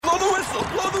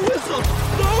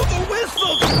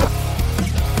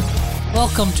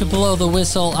Welcome to Below the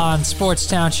Whistle on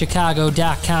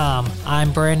SportsTownChicago.com.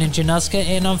 I'm Brandon Januska,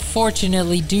 and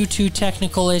unfortunately, due to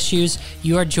technical issues,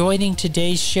 you are joining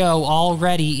today's show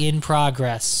already in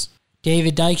progress.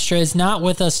 David Dykstra is not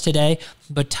with us today,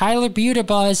 but Tyler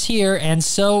Buterbaugh is here, and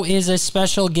so is a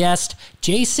special guest.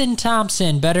 Jason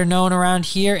Thompson, better known around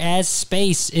here as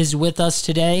Space, is with us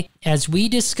today as we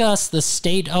discuss the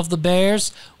state of the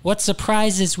Bears, what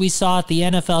surprises we saw at the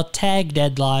NFL tag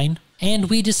deadline,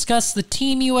 and we discuss the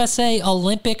Team USA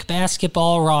Olympic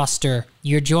basketball roster.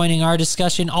 You're joining our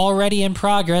discussion already in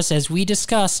progress as we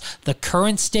discuss the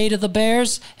current state of the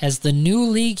Bears as the new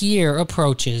league year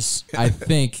approaches. I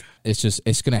think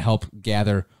it's going to help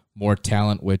gather more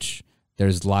talent, which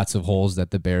there's lots of holes that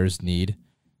the Bears need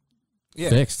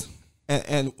fixed.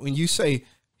 And when you say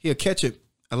he'll catch it,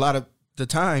 a lot of the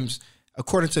times,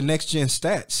 according to Next Gen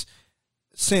Stats,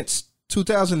 since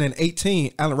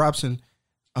 2018, Allen Robinson,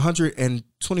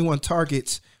 121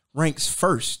 targets, ranks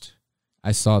first.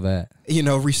 I saw that.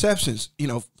 Receptions,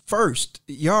 first,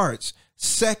 yards,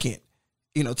 second,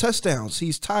 touchdowns.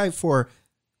 He's tied for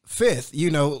fifth,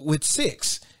 with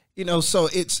 6. So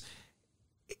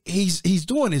he's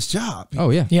doing his job. Oh,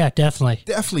 yeah. Yeah, definitely.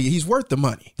 Definitely. He's worth the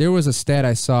money. There was a stat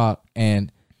I saw,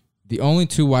 and the only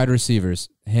 2 wide receivers,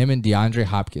 him and DeAndre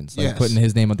Hopkins, putting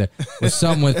his name up there, was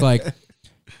some with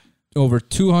over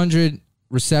 200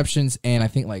 receptions and I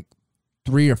think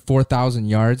 3,000 or 4,000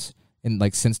 yards in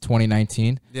since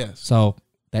 2019. Yes. So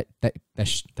that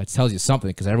tells you something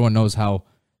because everyone knows how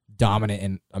dominant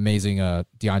and amazing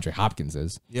DeAndre Hopkins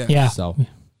is. Yeah. So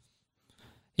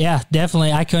yeah,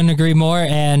 definitely. I couldn't agree more.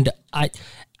 And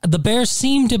the Bears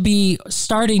seem to be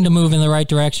starting to move in the right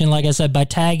direction, like I said, by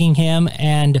tagging him.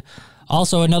 And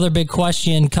also another big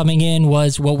question coming in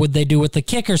was what would they do with the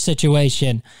kicker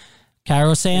situation?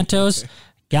 Cairo Santos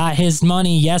got his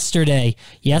money yesterday.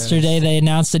 Yesterday, They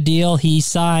announced a deal. He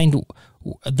signed.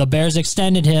 The Bears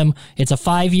extended him. It's a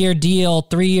 5-year deal,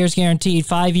 3 years guaranteed,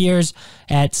 5 years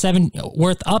at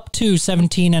worth up to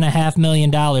 $17.5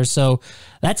 million. So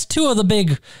that's 2 of the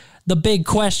big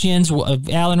questions of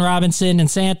Allen Robinson and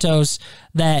Santos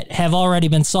that have already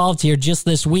been solved here just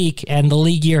this week, and the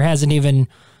league year hasn't even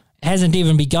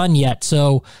begun yet.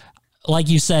 So, like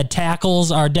you said,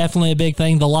 tackles are definitely a big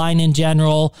thing. The line in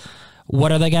general.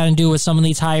 What are they going to do with some of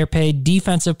these higher paid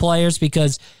defensive players?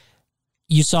 Because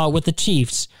you saw it with the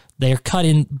Chiefs. They're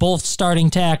cutting both starting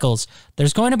tackles.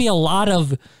 There's going to be a lot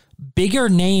of bigger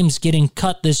names getting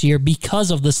cut this year because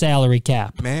of the salary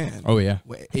cap. Man. Oh, yeah.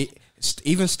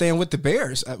 Even staying with the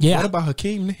Bears. What about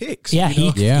Hakeem Hicks? Yeah,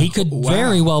 he could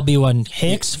very well be one.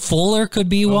 Hicks, Fuller could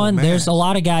be one. Man. There's a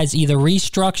lot of guys, either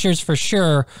restructures for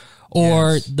sure,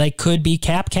 or they could be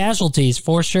cap casualties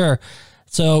for sure.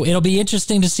 So it'll be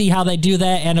interesting to see how they do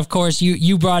that. And, of course,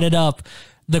 you brought it up,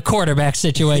 the quarterback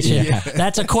situation. Yeah.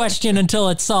 That's a question until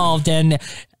it's solved, and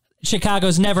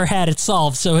Chicago's never had it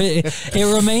solved. So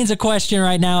it remains a question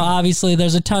right now. Obviously,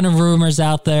 there's a ton of rumors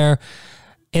out there.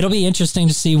 It'll be interesting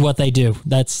to see what they do.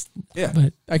 But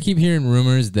I keep hearing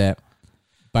rumors that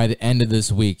by the end of this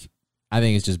week, I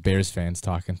think it's just Bears fans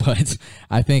talking, but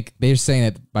I think they're saying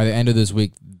that by the end of this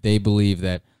week, they believe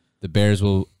that the Bears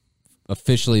will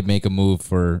officially make a move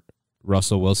for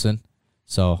Russell Wilson.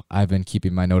 So I've been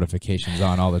keeping my notifications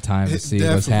on all the time to see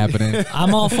what's happening.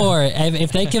 I'm all for it.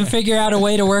 If they can figure out a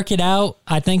way to work it out,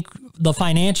 I think the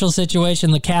financial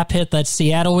situation, the cap hit that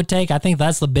Seattle would take, I think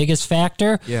that's the biggest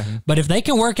factor. Yeah. But if they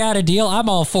can work out a deal, I'm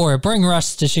all for it. Bring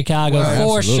Russ to Chicago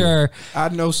for absolutely. Sure. I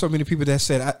know so many people that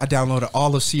said I downloaded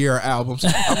all of Sierra albums.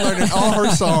 I'm learning all her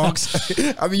songs.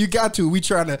 I mean, you got to. We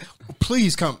trying to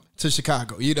please come to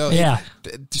Chicago. Yeah.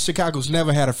 Chicago's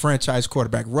never had a franchise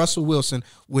quarterback. Russell Wilson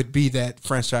would be that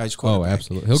franchise quarterback. Oh,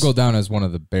 absolutely. He'll go down as one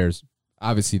of the Bears,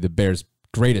 obviously the Bears'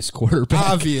 greatest quarterback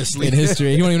Obviously. in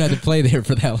history. He won't even have to play there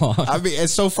for that long. I mean, and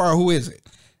so far, who is it?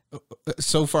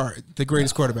 So far, the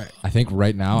greatest quarterback. I think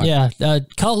right now. Yeah,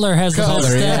 Cutler has the best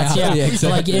stats. Yeah, exactly.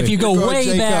 Like if you go way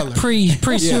Jay back Cutler. pre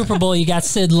Super Bowl, you got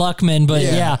Sid Luckman, but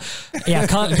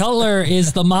Cutler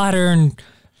is the modern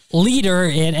leader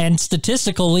and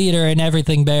statistical leader in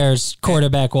everything Bears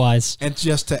quarterback wise. And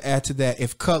just to add to that,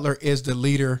 if Cutler is the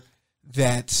leader,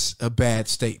 that's a bad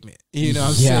statement. You know what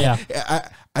I'm saying? Yeah.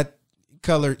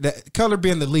 Cutler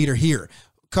being the leader here.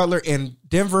 Cutler in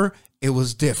Denver, it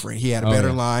was different. He had a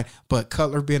better line, but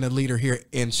Cutler being a leader here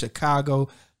in Chicago,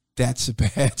 that's a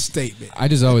bad statement. I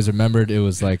just always remembered it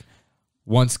was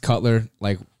once Cutler,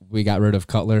 we got rid of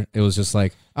Cutler, it was just all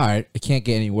right, it can't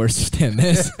get any worse than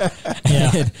this.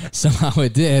 And somehow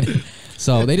it did.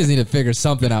 So they just need to figure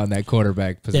something out in that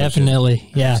quarterback position.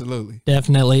 Definitely. Yeah. Absolutely.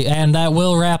 Definitely. And that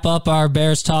will wrap up our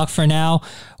Bears talk for now.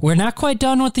 We're not quite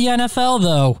done with the NFL,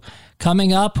 though,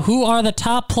 Coming up, who are the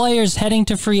top players heading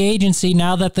to free agency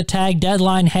now that the tag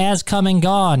deadline has come and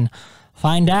gone?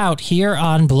 Find out here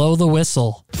on Blow the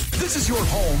Whistle. This is your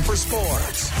home for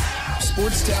sports.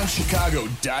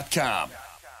 SportsTownChicago.com.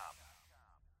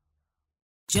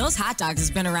 Joe's Hot Dogs has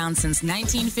been around since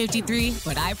 1953,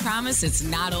 but I promise it's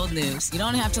not old news. You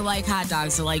don't have to like hot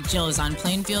dogs to like Joe's on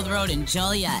Plainfield Road in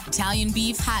Joliet. Italian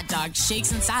beef, hot dogs,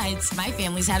 shakes, and sides. My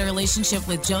family's had a relationship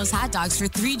with Joe's Hot Dogs for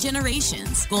 3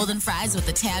 generations. Golden fries with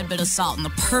a tad bit of salt and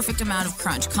the perfect amount of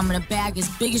crunch come in a bag as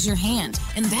big as your hand.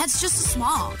 And that's just a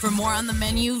small. For more on the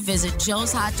menu, visit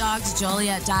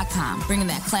joeshotdogsjoliet.com, bringing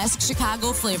that classic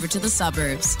Chicago flavor to the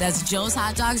suburbs. That's Joe's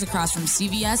Hot Dogs across from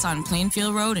CVS on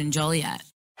Plainfield Road in Joliet.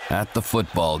 At the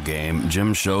football game,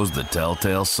 Jim shows the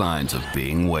telltale signs of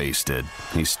being wasted.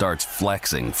 He starts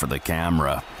flexing for the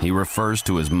camera. He refers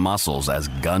to his muscles as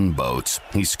gunboats.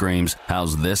 He screams,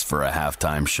 "How's this for a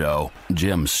halftime show?"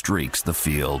 Jim streaks the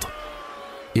field.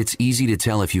 It's easy to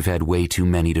tell if you've had way too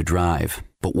many to drive.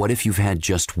 But what if you've had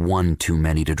just one too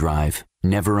many to drive?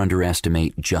 Never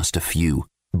underestimate just a few.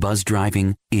 Buzz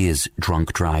driving is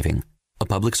drunk driving. A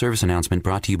public service announcement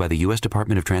brought to you by the U.S.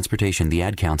 Department of Transportation, the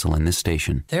Ad Council, and this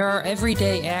station. There are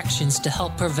everyday actions to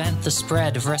help prevent the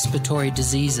spread of respiratory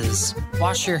diseases.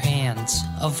 Wash your hands.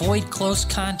 Avoid close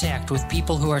contact with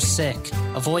people who are sick.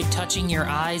 Avoid touching your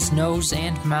eyes, nose,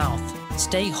 and mouth.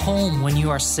 Stay home when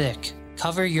you are sick.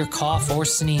 Cover your cough or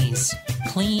sneeze.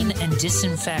 Clean and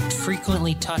disinfect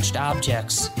frequently touched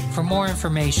objects. For more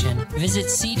information, visit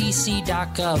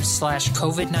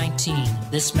cdc.gov/COVID-19.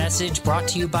 This message brought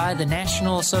to you by the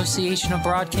National Association of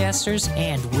Broadcasters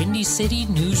and Windy City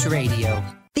News Radio.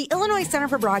 The Illinois Center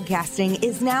for Broadcasting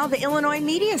is now the Illinois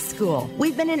Media School.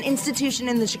 We've been an institution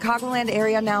in the Chicagoland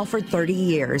area now for 30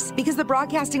 years. Because the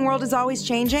broadcasting world is always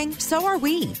changing, so are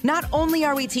we. Not only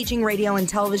are we teaching radio and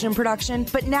television production,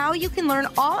 but now you can learn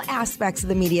all aspects of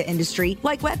the media industry,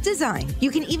 like web design.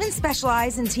 You can even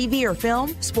specialize in TV or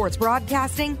film, sports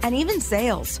broadcasting, and even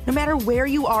sales. No matter where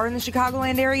you are in the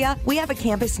Chicagoland area, we have a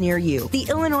campus near you. The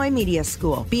Illinois Media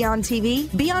School. Be on TV,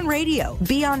 be on radio,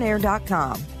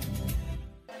 beonair.com.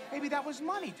 That was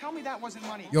money. Tell me that wasn't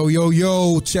money.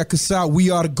 Yo, check us out. We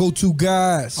are the go-to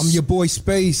guys. I'm your boy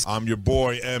Space. I'm your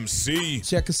boy MC.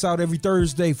 Check us out every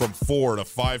Thursday from 4 to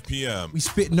 5 p.m. We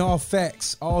spitting all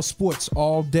facts, all sports,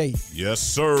 all day. Yes,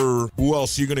 sir. Who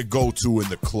else you gonna go to in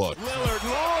the clutch? Lillard,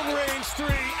 long range three,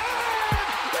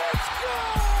 and it's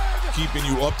good! Keeping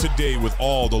you up to date with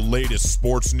all the latest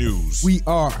sports news. We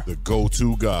are the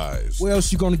go-to guys. Where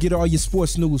else you gonna get all your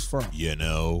sports news from? You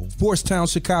know,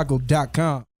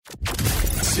 SportsTownChicago.com.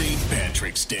 St.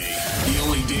 Patrick's Day, the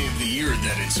only day of the year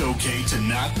that it's okay to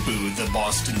not boo the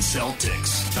Boston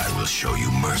Celtics. I will show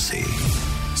you mercy.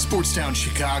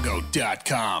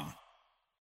 SportsTownChicago.com.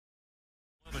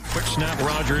 Quick snap,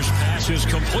 Rodgers, pass is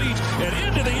complete and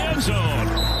into the end zone.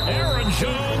 Aaron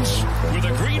Jones with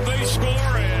a Green Bay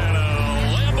score and a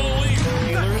Lambeau lead.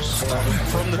 Steelers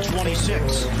from the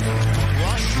 26.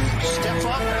 Rush, step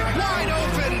up, wide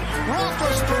open.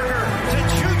 Roethlisberger to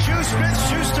Juju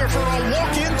Smith-Schuster for a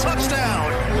walk-in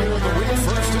touchdown.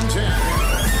 First and 10.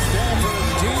 Stafford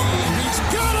deep. He's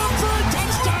got him for a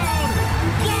touchdown.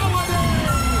 Galladay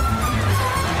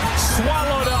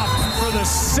swallowed up for the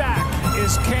sack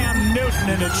is Cam Newton,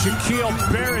 and it's Shaquille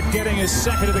Barrett getting his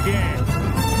second of the game.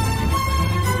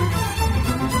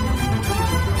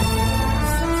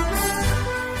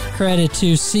 Credit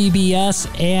to CBS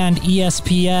and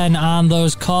ESPN on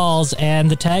those calls, and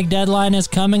the tag deadline has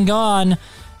come and gone.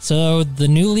 So the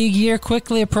new league year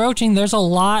quickly approaching. There's a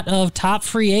lot of top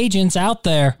free agents out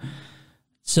there.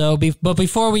 So, but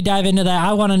before we dive into that,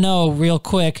 I want to know real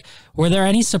quick, were there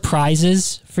any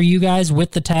surprises for you guys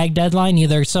with the tag deadline?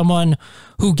 Either someone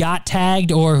who got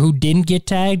tagged or who didn't get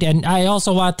tagged? And I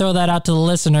also want to throw that out to the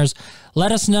listeners.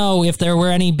 Let us know if there were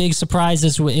any big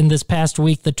surprises in this past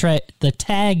week, the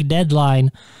tag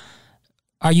deadline.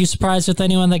 Are you surprised with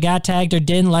anyone that got tagged or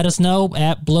didn't? Let us know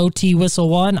at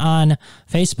BlowTWhistle1 on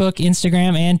Facebook,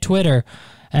 Instagram, and Twitter.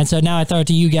 And so now I throw it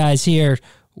to you guys here.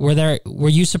 Were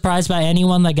you surprised by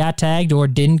anyone that got tagged or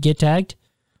didn't get tagged?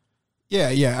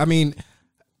 Yeah. I mean,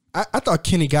 I thought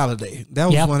Kenny Galladay. That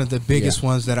was one of the biggest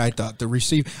ones that I thought. The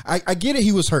receiver. I get it.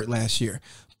 He was hurt last year,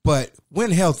 but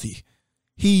when healthy,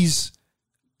 he's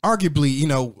arguably,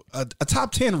 a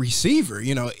top 10 receiver.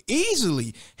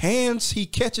 Easily hands. He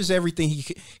catches everything.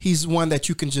 He's one that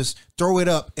you can just throw it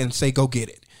up and say, "Go get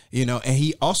it." And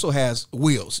he also has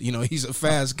wheels. He's a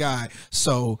fast guy.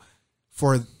 So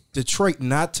for Detroit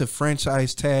not to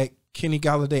franchise tag Kenny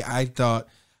Galladay, I thought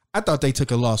they took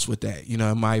a loss with that,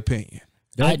 in my opinion.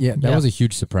 That was a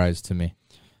huge surprise to me.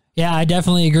 Yeah, I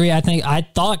definitely agree. I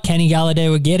thought Kenny Galladay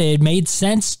would get it. It made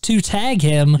sense to tag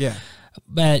him. Yeah.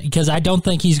 But because I don't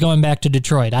think he's going back to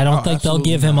Detroit. I don't think they'll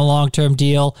give him a long-term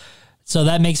deal. So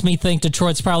that makes me think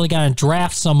Detroit's probably going to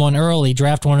draft someone early,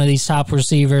 draft one of these top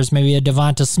receivers, maybe a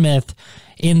Devonta Smith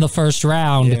in the first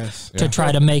round to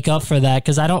try to make up for that.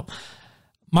 Because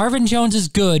Marvin Jones is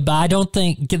good, but I don't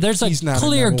think there's a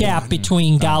clear gap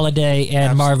between Galladay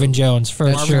and Marvin Jones for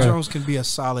sure. Marvin Jones can be a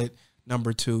solid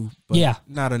number 2, but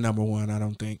not a number 1, I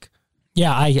don't think.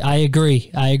 Yeah, I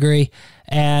agree.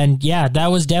 And yeah, that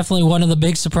was definitely one of the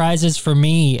big surprises for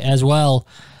me as well.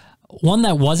 One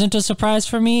that wasn't a surprise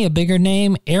for me, a bigger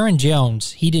name, Aaron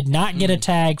Jones. He did not get a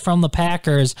tag from the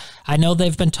Packers. I know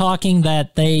they've been talking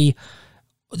that they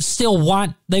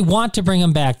want to bring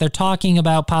him back. They're talking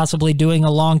about possibly doing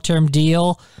a long-term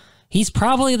deal. He's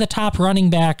probably the top running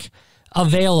back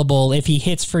available if he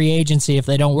hits free agency, if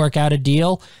they don't work out a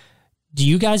deal. Do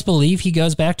you guys believe he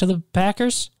goes back to the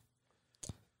Packers?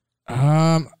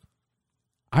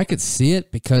 I could see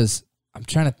it because I'm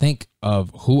trying to think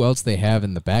of who else they have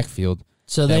in the backfield.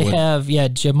 So they have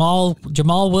Jamal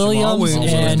Williams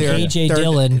and A.J.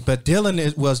 Dillon. But Dillon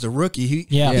was the rookie.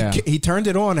 He turned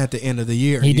it on at the end of the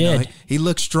year. He did. He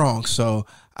looked strong. So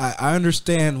I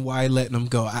understand why letting him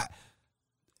go.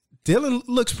 Dillon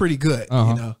looks pretty good.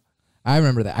 You know. I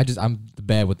remember that. I'm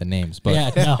bad with the names, but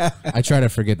I try to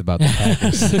forget about the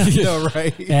Packers.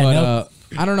 Right? But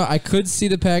I don't know. I could see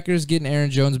the Packers getting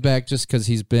Aaron Jones back just because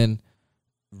he's been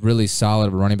really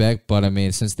solid running back. But I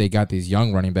mean, since they got these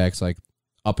young running backs like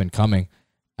up and coming,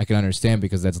 I can understand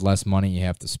because that's less money you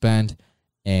have to spend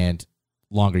and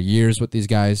longer years with these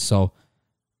guys. So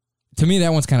to me,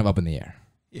 that one's kind of up in the air.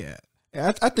 Yeah,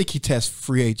 I think he tests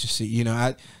free agency. You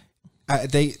know,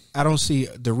 I don't see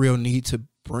the real need to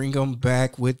bring him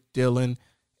back with Dillon.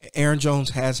 Aaron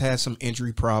Jones has had some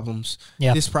injury problems.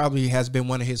 Yeah. This probably has been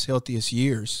one of his healthiest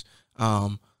years.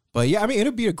 But yeah, I mean,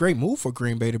 it'll be a great move for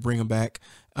Green Bay to bring him back.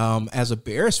 As a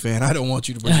Bears fan, I don't want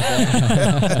you to bring him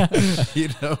back.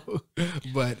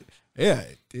 But yeah,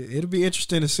 it'll be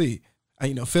interesting to see.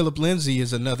 Philip Lindsay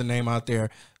is another name out there.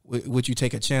 Would you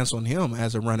take a chance on him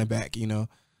as a running back? When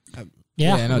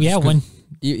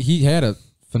he had a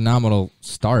phenomenal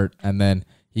start and then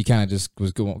he kind of just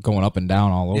was going up and down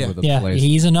all over the place.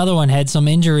 He's another one, had some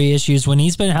injury issues. When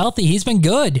he's been healthy, he's been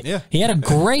good. Yeah. He had a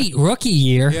great rookie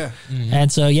year. Yeah. Mm-hmm.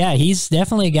 And so, he's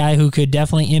definitely a guy who could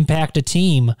definitely impact a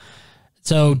team.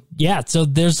 So,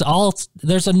 there's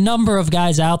a number of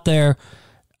guys out there.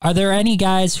 Are there any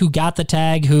guys who got the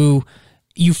tag who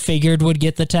you figured would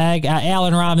get the tag?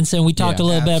 Allen Robinson, we talked a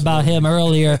little bit about him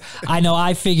earlier. I know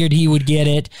I figured he would get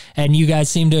it, and you guys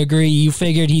seem to agree. You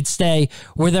figured he'd stay.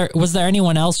 Was there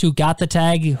anyone else who got the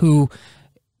tag who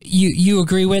you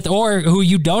agree with, or who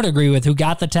you don't agree with, who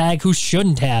got the tag who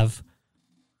shouldn't have?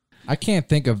 I can't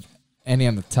think of any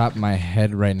on the top of my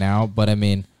head right now, but I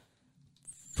mean,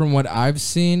 from what I've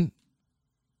seen,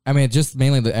 just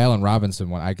mainly the Allen Robinson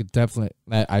one. I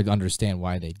understand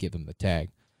why they'd give him the tag.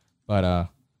 But I'm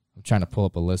trying to pull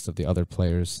up a list of the other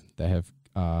players that have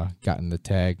gotten the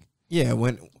tag. Yeah,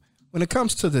 when it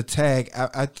comes to the tag,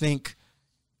 I think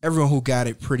everyone who got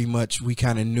it pretty much, we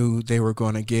kind of knew they were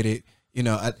going to get it.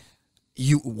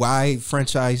 Why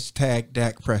franchise tag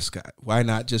Dak Prescott? Why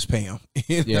not just pay him? And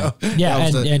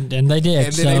they did.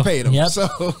 And then they paid him. Yep.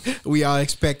 So we all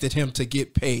expected him to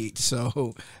get paid.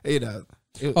 So,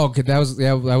 Okay,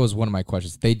 that was one of my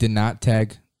questions. They did not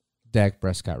tag Dak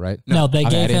Prescott, right? No, they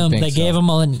gave him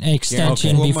an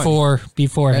extension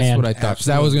beforehand. That's what I thought.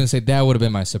 I was going to say that would have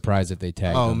been my surprise if they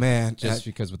tagged him. Oh man, just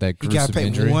because with that gruesome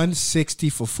injury. He got paid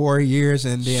 $160 for 4 years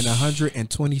and then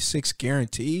 $126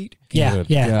 guaranteed. Yeah.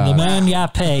 The man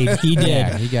got paid. He did.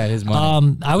 Yeah, he got his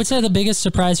money. I would say the biggest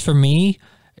surprise for me,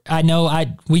 I know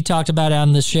we talked about it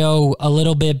on the show a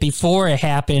little bit before it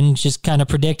happened, just kind of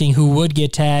predicting who would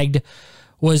get tagged,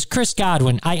 was Chris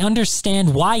Godwin. I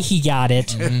understand why he got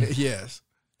it. Yes.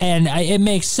 And it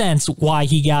makes sense why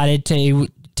he got it.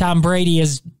 Tom Brady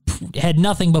has had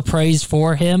nothing but praise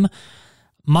for him.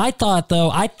 My thought,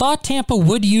 though, I thought Tampa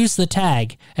would use the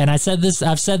tag. And I've said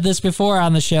this before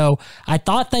on the show. I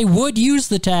thought they would use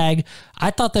the tag. I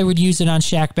thought they would use it on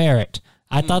Shaq Barrett.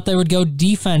 I thought they would go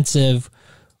defensive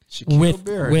with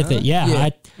it. Yeah.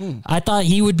 I thought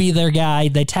he would be their guy.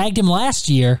 They tagged him last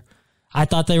year. I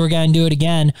thought they were going to do it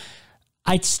again.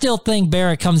 I still think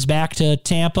Barrett comes back to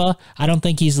Tampa. I don't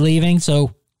think he's leaving,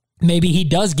 so maybe he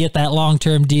does get that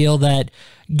long-term deal that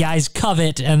guys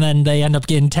covet, and then they end up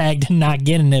getting tagged and not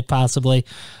getting it possibly.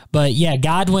 But yeah,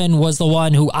 Godwin was the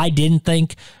one who I didn't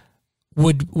think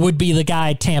would be the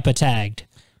guy Tampa tagged.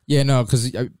 Yeah, no,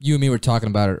 because you and me were talking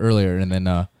about it earlier, and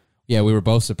then yeah, we were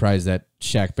both surprised that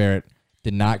Shaq Barrett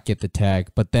did not get the tag.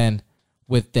 But then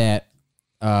with that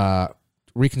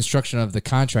reconstruction of the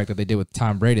contract that they did with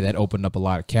Tom Brady, that opened up a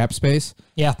lot of cap space.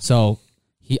 Yeah. So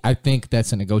I think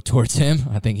that's going to go towards him.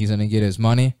 I think he's going to get his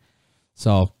money.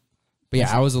 So, but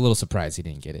yeah, I was a little surprised he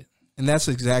didn't get it. And that's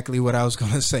exactly what I was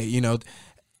going to say. You know,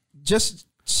 just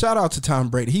shout out to Tom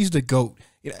Brady. He's the GOAT.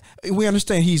 We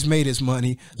understand he's made his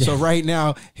money. Yeah. So right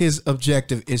now his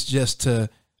objective is just to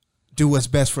do what's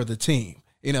best for the team.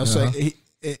 You know, so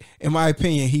in my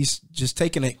opinion, he's just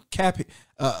taking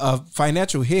a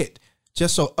financial hit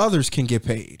just so others can get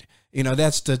paid. You know,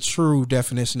 that's the true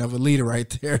definition of a leader right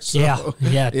there. So,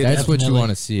 yeah, that's what you want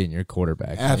to see in your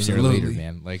quarterback. Absolutely. In your leader,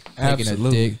 man. Like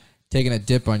taking a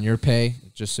dip on your pay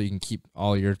just so you can keep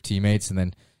all your teammates and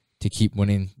then to keep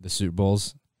winning the Super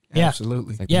Bowls. Yeah,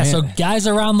 absolutely. Like, yeah, man. so guys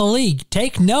around the league,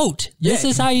 take note. This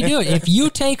is how you do it. If you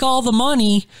take all the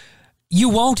money, you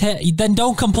won't then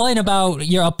don't complain about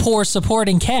you're a poor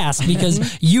supporting cast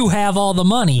because you have all the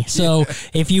money. So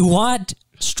if you want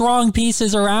strong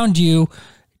pieces around you,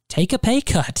 take a pay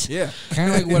cut. Yeah. Kind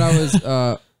of like what I was,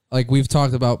 like we've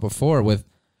talked about before with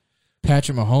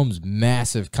Patrick Mahomes'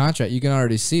 massive contract. You can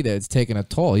already see that it's taking a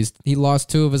toll. He lost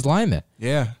 2 of his linemen.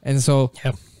 Yeah. And so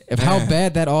how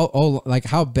bad that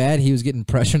how bad he was getting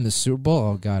pressure in the Super Bowl.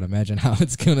 Oh God, imagine how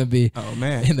it's going to be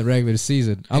in the regular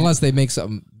season. Unless they make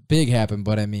something big happen.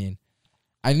 But I mean,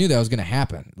 I knew that was going to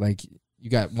happen. Like you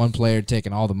got one player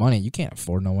taking all the money. You can't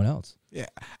afford no one else. Yeah,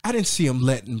 I didn't see him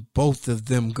letting both of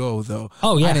them go, though.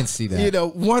 Oh, yeah. I didn't see that. You know,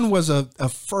 one was a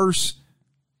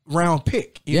first-round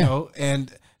pick, you know, and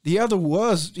the other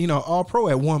was, you know, all-pro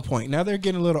at one point. Now they're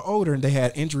getting a little older, and they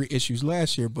had injury issues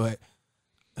last year, but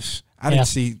I didn't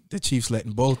see the Chiefs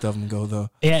letting both of them go, though.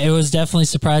 Yeah, it was definitely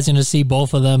surprising to see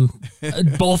both of them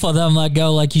let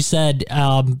go, like you said.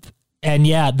 And,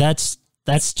 yeah, that's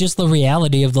just the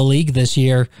reality of the league this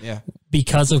year. Yeah.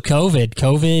 Because of COVID.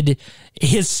 COVID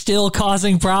is still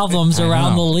causing problems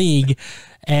around the league,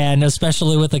 and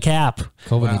especially with the cap.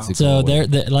 COVID needs to so go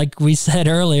away. like we said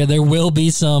earlier, there will be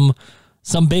some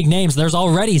big names. There's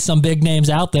already some big names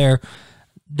out there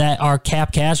that are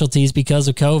cap casualties because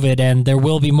of COVID, and there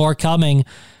will be more coming.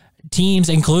 Teams,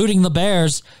 including the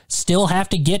Bears, still have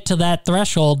to get to that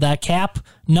threshold, that cap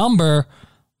number,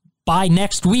 by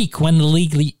next week when the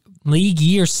league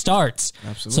year starts.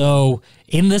 Absolutely. So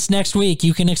in this next week,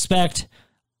 you can expect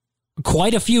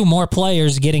quite a few more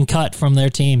players getting cut from their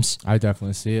teams. I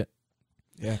definitely see it.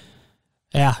 Yeah.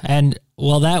 Yeah, and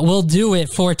well, that will do it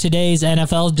for today's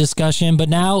NFL discussion. But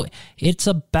now it's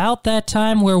about that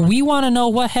time where we want to know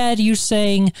what had you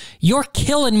saying, "You're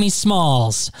killing me,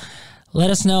 Smalls."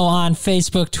 Let us know on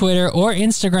Facebook, Twitter, or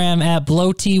Instagram at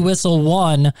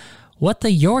BlowTWhistle1 what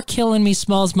the "You're killing me,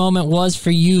 Smalls" moment was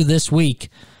for you this week.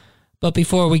 But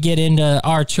before we get into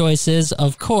our choices,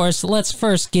 of course, let's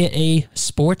first get a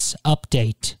sports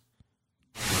update.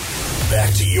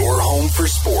 Back to your home for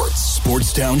sports.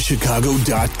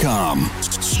 SportsTownChicago.com.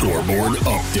 Scoreboard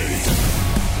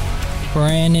update.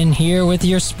 Brandon here with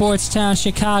your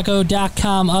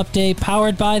SportsTownChicago.com update,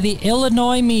 powered by the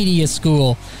Illinois Media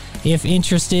School. If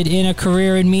interested in a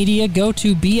career in media, go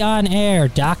to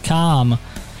beonair.com.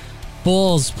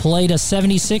 Bulls played a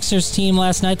 76ers team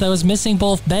last night that was missing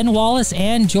both Ben Wallace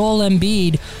and Joel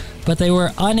Embiid, but they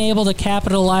were unable to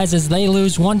capitalize as they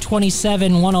lose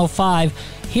 127-105.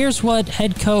 Here's what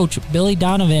head coach Billy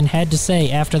Donovan had to say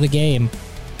after the game.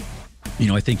 You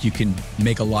know, I think you can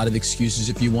make a lot of excuses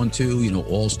if you want to, you know,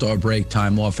 all-star break,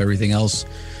 time off, everything else.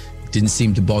 Didn't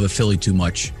seem to bother Philly too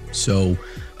much. So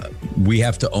we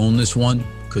have to own this one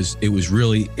because it was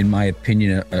really, in my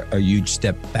opinion, a huge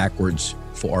step backwards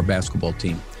for our basketball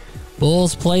team.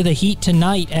 Bulls play the Heat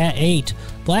tonight at 8.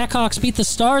 Blackhawks beat the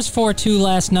Stars 4-2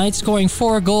 last night, scoring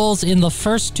 4 goals in the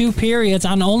first 2 periods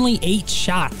on only 8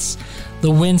 shots. The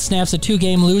win snaps a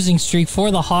 2-game losing streak for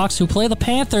the Hawks, who play the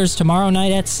Panthers tomorrow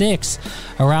night at 6.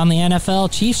 Around the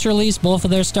NFL, Chiefs released both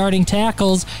of their starting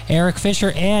tackles, Eric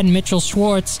Fisher and Mitchell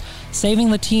Schwartz,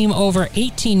 saving the team over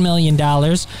 $18 million.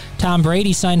 Tom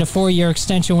Brady signed a 4-year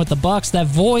extension with the Bucs that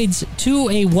voids to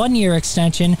a 1-year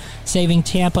extension, saving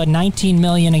Tampa $19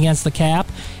 million against the cap.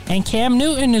 And Cam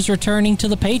Newton is returning to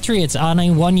the Patriots on a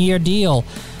 1-year deal.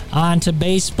 On to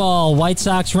baseball. White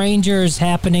Sox Rangers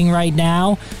happening right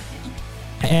now.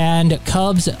 And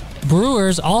Cubs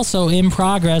Brewers also in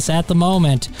progress at the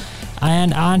moment.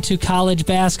 And on to college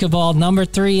basketball. Number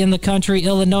 3 in the country,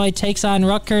 Illinois, takes on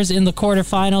Rutgers in the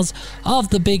quarterfinals of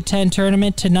the Big Ten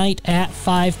tournament tonight at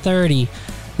 5:30.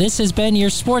 This has been your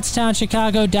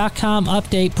SportsTownChicago.com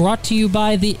update, brought to you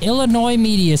by the Illinois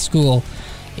Media School.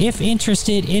 If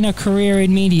interested in a career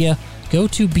in media, go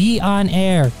to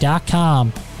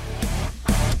beonair.com.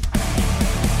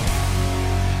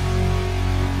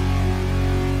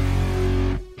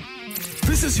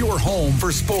 is your home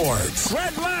for sports.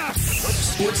 Red left.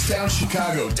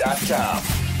 SportsTownChicago.com.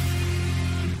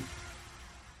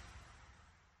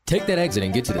 Take that exit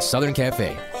and get to the Southern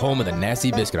Cafe, home of the Nasty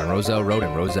Biscuit on Roselle Road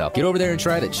in Roselle. Get over there and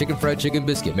try the chicken fried chicken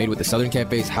biscuit made with the Southern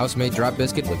Cafe's house-made drop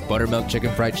biscuit with buttermilk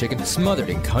chicken fried chicken smothered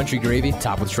in country gravy,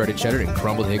 topped with shredded cheddar and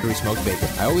crumbled hickory smoked bacon.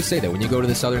 I always say that when you go to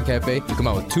the Southern Cafe, you come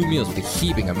out with 2 meals with the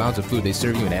heaping amounts of food they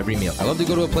serve you in every meal. I love to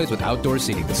go to a place with outdoor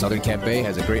seating. The Southern Cafe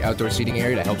has a great outdoor seating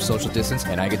area to help social distance,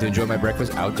 and I get to enjoy my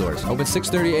breakfast outdoors. Open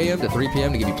 6:30 a.m. to 3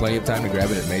 p.m. to give you plenty of time to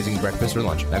grab an amazing breakfast or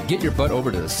lunch. Now get your butt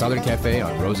over to the Southern Cafe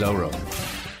on Roselle Road.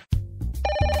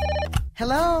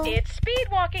 Hello? It's speed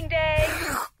walking day.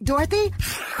 Dorothy?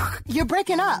 You're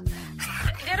breaking up.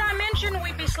 Did I mention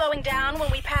we'd be slowing down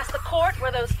when we pass the court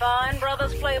where those fine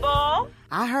brothers play ball?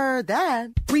 I heard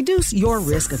that. Reduce your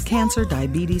risk of cancer,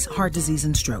 diabetes, heart disease,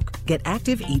 and stroke. Get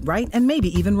active, eat right, and maybe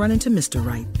even run into Mr.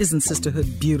 Right. Isn't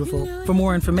sisterhood beautiful? For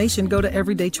more information, go to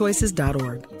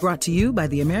everydaychoices.org. Brought to you by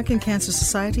the American Cancer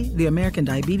Society, the American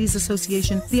Diabetes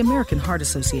Association, the American Heart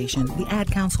Association, the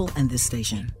Ad Council, and this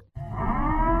station.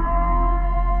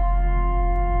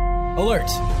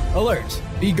 Alert! Alert!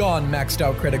 Be gone, maxed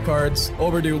out credit cards,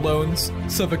 overdue loans,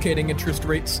 suffocating interest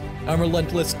rates, and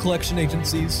relentless collection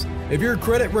agencies. If your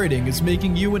credit rating is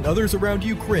making you and others around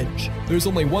you cringe, there's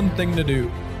only one thing to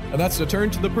do, and that's to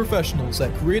turn to the professionals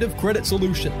at Creative Credit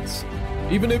Solutions.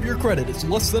 Even if your credit is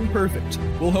less than perfect,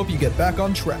 we'll help you get back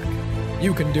on track.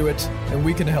 You can do it, and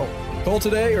we can help. Call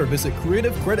today or visit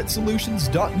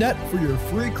creativecreditsolutions.net for your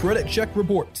free credit check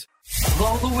report.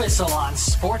 Blow the whistle on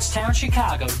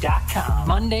SportsTownChicago.com.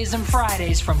 Mondays and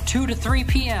Fridays from 2 to 3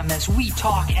 p.m. as we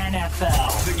talk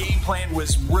NFL. The game plan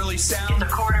was really sound. It's a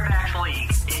quarterback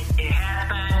league. It has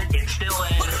been. It still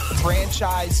is.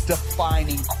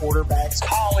 Franchise-defining quarterbacks.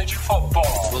 College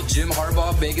football. Will Jim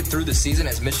Harbaugh make it through the season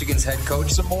as Michigan's head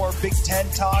coach? Some more Big Ten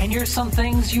talk. And here's some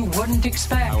things you wouldn't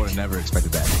expect. I would have never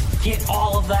expected that. Get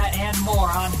all of that and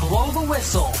more on Blow the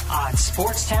Whistle on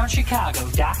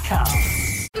SportsTownChicago.com.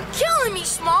 You're killing me,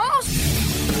 Smalls.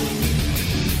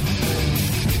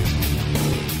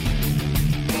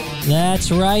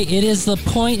 That's right. It is the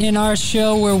point in our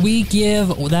show where we give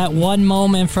that one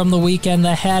moment from the weekend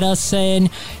that had us saying,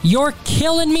 "You're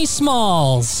killing me,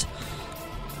 Smalls."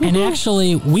 And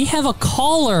actually, we have a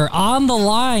caller on the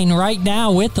line right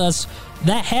now with us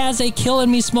that has a killing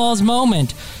me, Smalls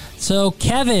moment. So,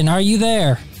 Kevin, are you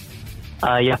there?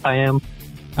 Yes, I am.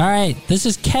 All right, this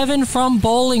is Kevin from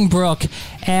Bolingbrook.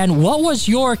 And what was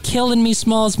your killing me,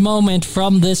 Smalls moment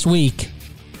from this week?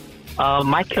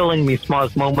 My killing me,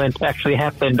 Smalls moment actually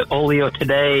happened earlier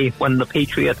today when the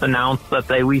Patriots announced that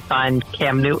they re-signed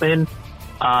Cam Newton.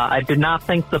 I did not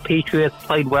think the Patriots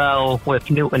played well with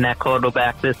Newton at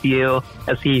quarterback this year,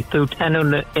 as he threw 10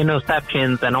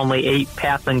 interceptions and only 8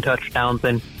 passing touchdowns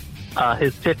in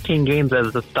his 15 games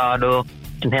as a starter,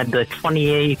 and had the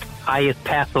 28th highest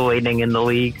passer rating in the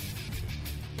league.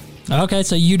 Okay,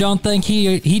 so you don't think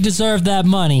he deserved that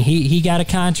money? He got a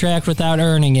contract without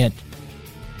earning it?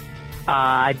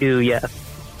 I do, yes.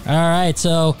 All right,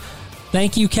 so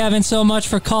thank you, Kevin, so much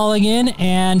for calling in.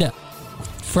 And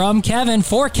from Kevin,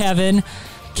 for Kevin,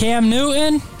 Cam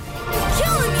Newton.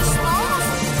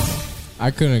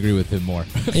 I couldn't agree with him more.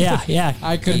 Yeah.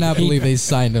 I could not believe they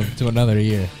signed him to another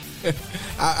year.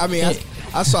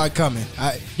 I saw it coming.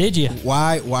 Did you?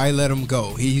 Why let him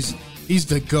go? He's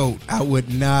the GOAT. I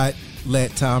would not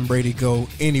let Tom Brady go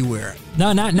anywhere.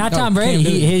 No, not Tom Brady.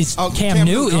 He's Cam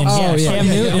Newton. Cam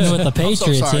Newton with the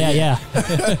Patriots. So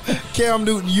Cam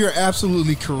Newton, you're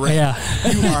absolutely correct. Yeah.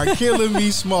 You are killing me,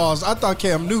 Smalls. I thought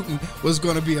Cam Newton was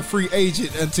going to be a free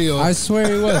agent until... I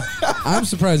swear he was. I'm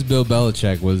surprised Bill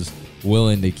Belichick was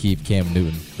willing to keep Cam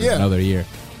Newton for another year.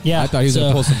 Yeah. I thought he was going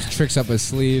to pull some tricks up his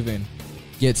sleeve and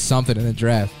get something in the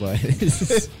draft, but...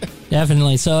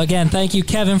 Definitely. So, again, thank you,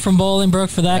 Kevin from Bolingbrook,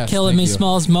 for that killing me,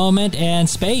 Smalls moment. And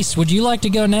Space, would you like to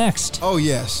go next? Oh,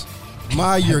 yes.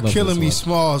 You're killing me,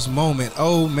 Smalls moment.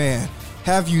 Oh, man.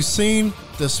 Have you seen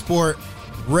the sport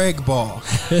reg ball?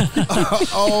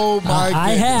 Oh, my goodness.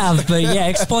 I have, but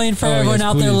explain for everyone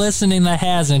out there listening that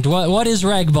hasn't. What is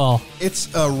reg ball?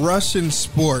 It's a Russian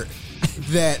sport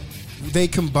that they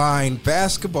combine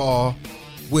basketball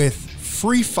with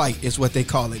free fight is what they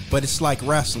call it, but it's like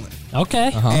wrestling.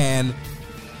 Okay. And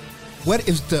what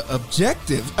is the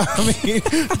objective? I mean,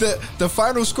 the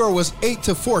final score was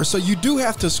 8-4, so you do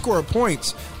have to score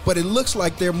points, but it looks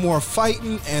like they're more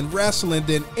fighting and wrestling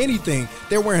than anything.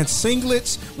 They're wearing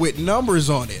singlets with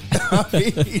numbers on it. I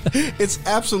mean, it's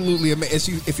absolutely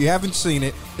amazing. If you haven't seen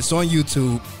it, it's on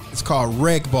YouTube. It's called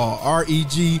Reg Ball,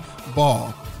 R-E-G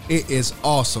Ball. It is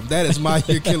awesome. That is my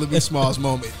You're Killing Me Smalls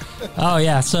moment. Oh,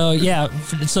 yeah. So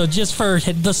just for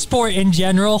the sport in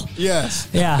general. Yes.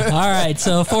 Yeah. All right.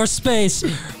 So for Space,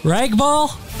 Ragball.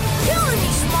 Killing me,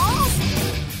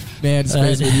 Smalls. Man,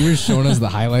 Space, when you were showing us the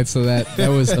highlights of that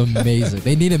was amazing.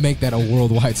 They need to make that a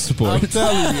worldwide sport. I'm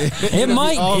telling you. It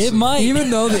might. Awesome. It might.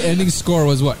 Even though the ending score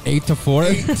was, 8-4?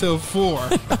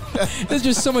 8-4. There's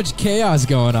just so much chaos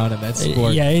going on in that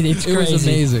sport. Yeah, it's crazy. It was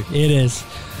amazing. It is.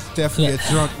 Definitely a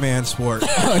drunk man sport.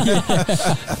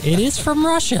 It is from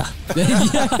Russia. But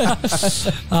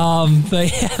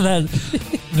yeah, that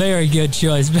very good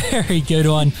choice. Very good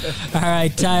one. All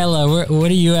right, Tyler, what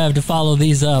do you have to follow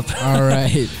these up? All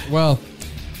right. Well,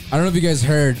 I don't know if you guys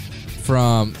heard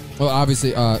from,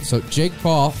 obviously, so Jake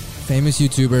Paul, famous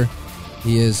YouTuber,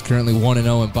 he is currently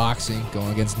 1-0 in boxing,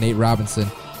 going against Nate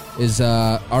Robinson, is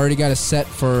already got a set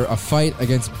for a fight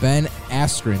against Ben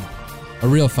Askren, a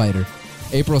real fighter,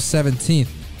 April 17th.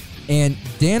 And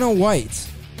Dana White,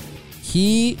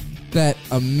 he bet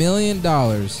 $1 million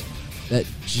that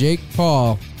Jake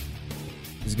Paul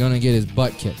is going to get his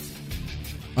butt kicked.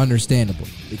 Understandable,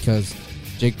 because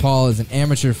Jake Paul is an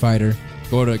amateur fighter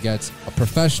going against a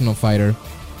professional fighter.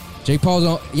 Jake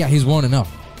Paul's, he's 1-0.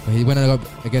 But he went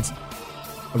up against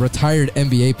a retired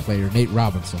NBA player, Nate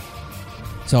Robinson.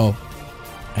 So,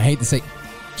 I hate to say,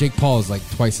 Jake Paul is like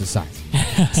twice his size.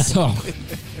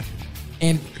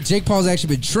 And Jake Paul's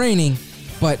actually been training,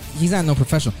 but he's not no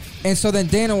professional. And so then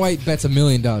Dana White bets $1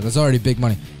 million. That's already big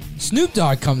money. Snoop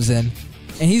Dogg comes in,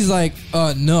 and he's like,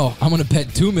 no, I'm going to bet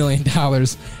 $2 million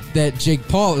that Jake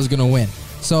Paul is going to win.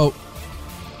 So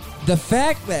the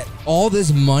fact that all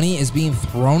this money is being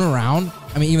thrown around,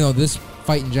 I mean, even though this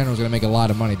fight in general is going to make a lot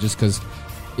of money just because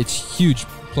it's huge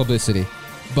publicity,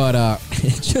 but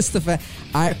just the fact,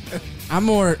 I'm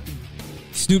more,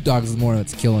 Snoop Dogg is more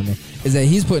that's killing me, is that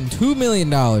he's putting $2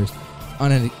 million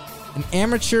on an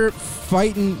amateur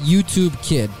fighting YouTube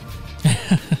kid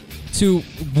to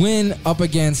win up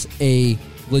against a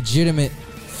legitimate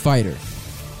fighter.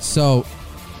 So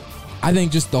I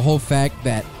think just the whole fact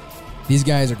that these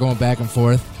guys are going back and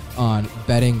forth on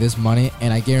betting this money,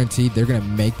 and I guarantee they're going to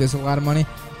make this a lot of money.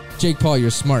 Jake Paul, you're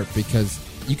smart because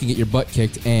you can get your butt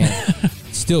kicked and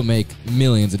still make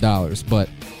millions of dollars. But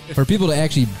for people to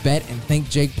actually bet and think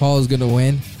Jake Paul is going to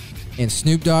win, and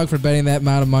Snoop Dogg for betting that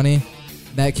amount of money,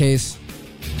 in that case,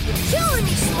 Killing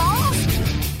me, Smalls.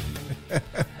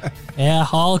 Yeah,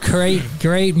 all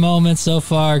great moments so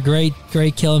far. Great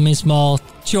Killing Me Small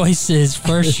choices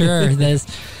for sure.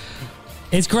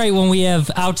 It's great when we have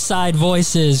outside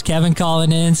voices. Kevin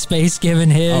calling in, Space giving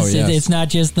his. Oh, yes. It's not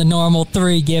just the normal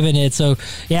three giving it. So,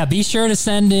 yeah, be sure to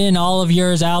send in all of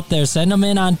yours out there. Send them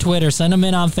in on Twitter. Send them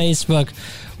in on Facebook.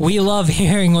 We love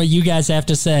hearing what you guys have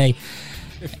to say.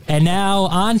 And now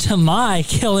on to my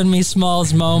Killing Me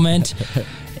Smalls moment.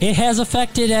 It has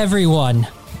affected everyone.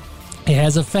 It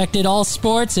has affected all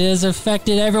sports. It has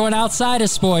affected everyone outside of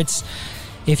sports.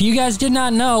 If you guys did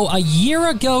not know, a year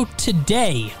ago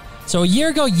today, so a year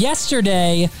ago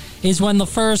yesterday is when the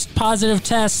first positive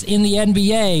tests in the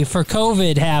NBA for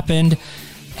COVID happened.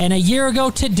 And a year ago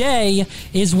today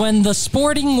is when the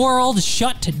sporting world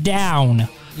shut down.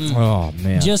 Oh,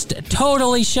 man. Just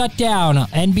totally shut down.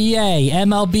 NBA,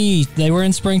 MLB, they were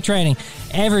in spring training.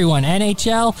 Everyone,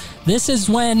 NHL, this is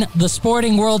when the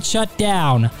sporting world shut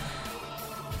down.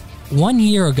 1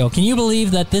 year ago. Can you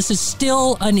believe that this is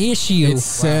still an issue? It's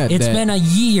sad. It's been a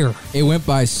year. It went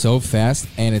by so fast,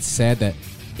 and it's sad that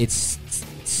it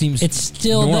seems it's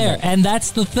still normal. there. And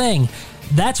that's the thing.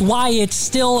 That's why it's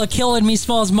still a Killing Me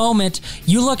Smalls moment.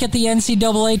 You look at the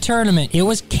NCAA tournament. It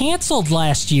was canceled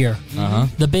last year.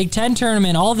 The Big Ten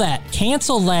tournament, all that,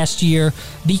 canceled last year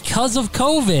because of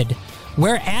COVID.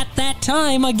 We're at that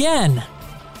time again.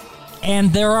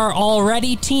 And there are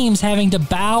already teams having to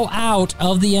bow out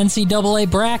of the NCAA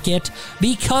bracket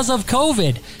because of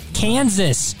COVID.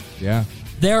 Kansas, Yeah.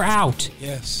 they're out.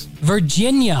 Yes.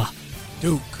 Virginia,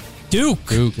 Duke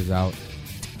is out.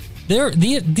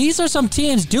 These are some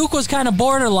teams. Duke was kind of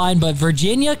borderline, but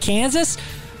Virginia, Kansas,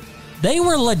 they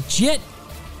were legit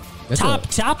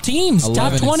top teams,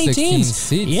 top 20 teams.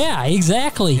 Seats. Yeah,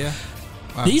 exactly. Yeah.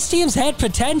 Wow. These teams had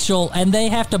potential, and they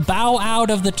have to bow out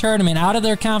of the tournament, out of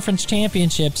their conference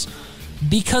championships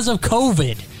because of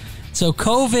COVID. So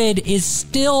COVID is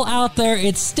still out there.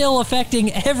 It's still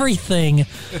affecting everything.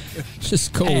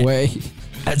 Just go away.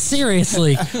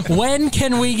 Seriously, when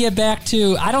can we get back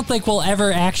to? I don't think we'll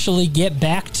ever actually get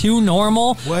back to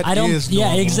normal. What I don't. is Yeah,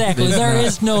 normal? exactly. There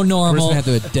is no We're normal. just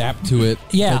going to have to adapt to it.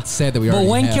 Yeah. It's sad that we But already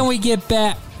when have. can we get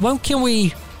back? When can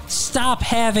we stop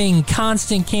having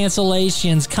constant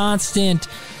cancellations, constant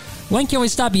when can we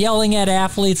stop yelling at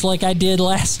athletes like I did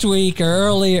last week or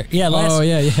earlier?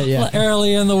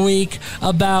 Earlier in the week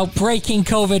about breaking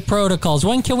COVID protocols.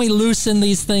 When can we loosen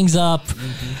these things up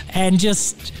and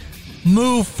just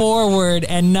move forward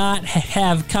and not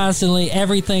have constantly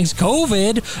everything's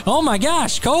COVID? Oh my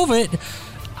gosh, COVID.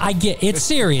 I get it's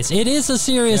serious. It is a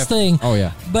serious thing. Oh,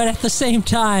 yeah. But at the same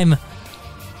time,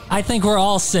 I think we're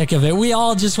all sick of it. We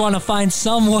all just want to find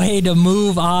some way to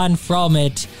move on from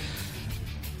it.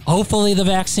 Hopefully the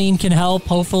vaccine can help.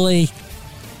 Hopefully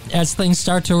as things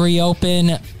start to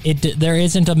reopen, there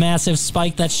isn't a massive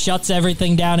spike that shuts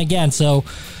everything down again. So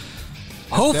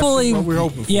hopefully, what we're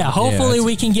hoping for. Hopefully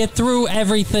we can get through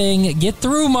everything, get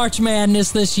through March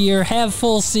Madness this year, have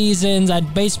full seasons.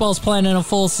 Baseball's planning a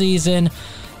full season,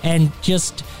 and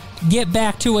just get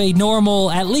back to a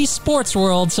normal, at least sports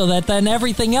world, so that then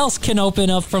everything else can open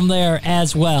up from there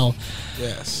as well.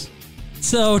 Yes.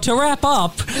 So to wrap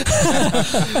up,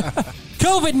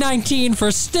 COVID-19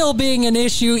 for still being an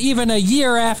issue even a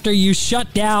year after you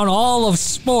shut down all of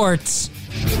sports.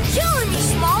 Killing me,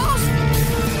 Smalls.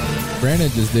 Brandon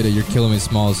just did it. You're killing me,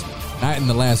 Smalls. Not in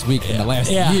the last week, in the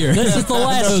last year. This is the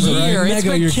last year. It's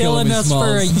been killing us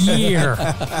for a year.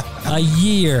 A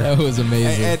year. That was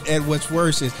amazing. And what's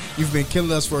worse is you've been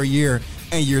killing us for a year,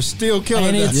 and you're still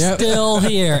killing us. And it's still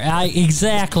here.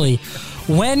 Exactly.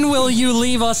 When will you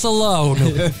leave us alone?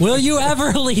 Will you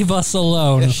ever leave us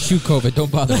alone? Shoot, COVID.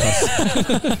 Don't bother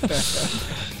us.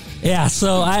 Yeah,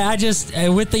 so I just,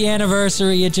 with the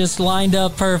anniversary, it just lined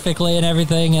up perfectly and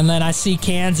everything. And then I see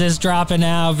Kansas dropping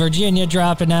out, Virginia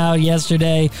dropping out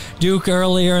yesterday, Duke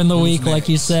earlier in the week, like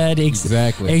you said.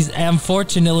 Exactly.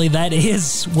 Unfortunately, that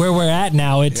is where we're at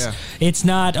now. It's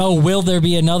not, will there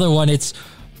be another one? It's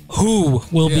who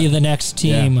will be the next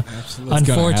team,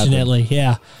 unfortunately.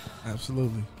 Yeah.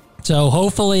 Absolutely. So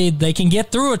hopefully they can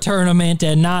get through a tournament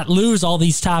and not lose all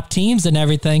these top teams and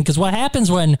everything. Because what happens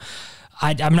when...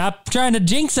 I'm not trying to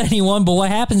jinx anyone, but what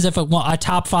happens if a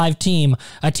top 5 team,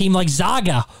 a team like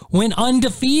Zaga, went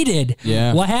undefeated?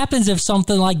 Yeah. What happens if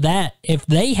something like that, if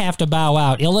they have to bow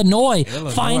out? Illinois.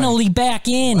 Finally back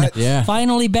in. What? Yeah.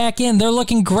 Finally back in. They're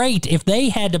looking great if they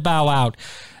had to bow out.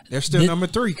 They're still number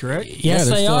 3, correct? Yes,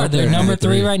 they are. They're number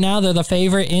 3 right now. They're the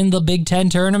favorite in the Big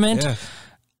Ten tournament. Yeah.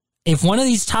 If one of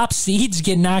these top seeds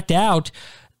get knocked out,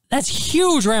 that's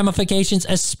huge ramifications,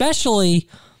 especially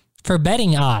for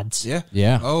betting odds. Yeah.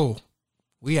 Yeah. Oh,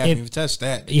 we haven't even touched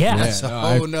that. Yeah. That's a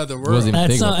whole nother world.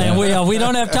 And we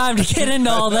don't have time to get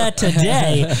into all that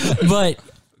today, but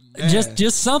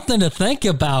just something to think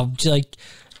about. Like,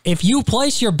 if you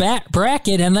place your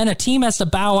bracket and then a team has to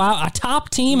bow out, a top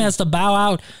team has to bow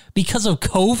out because of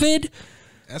COVID.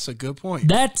 That's a good point.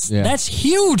 That's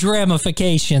huge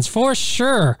ramifications for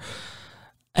sure.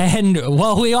 And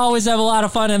we always have a lot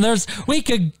of fun, and we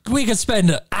could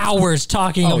spend hours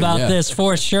talking about this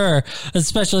for sure,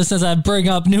 especially since I bring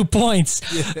up new points.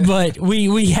 Yeah. But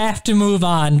we have to move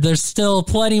on. There's still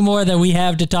plenty more that we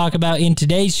have to talk about in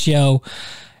today's show,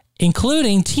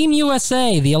 including Team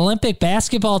USA. The Olympic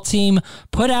basketball team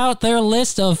put out their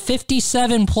list of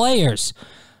 57 players.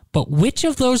 But which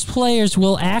of those players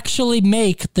will actually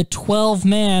make the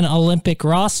 12-man Olympic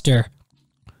roster?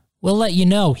 We'll let you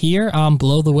know here on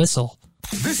Blow the Whistle.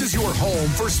 This is your home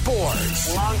for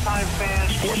sports. Longtime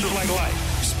fans, sports is like life.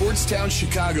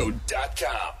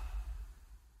 SportsTownChicago.com.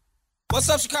 What's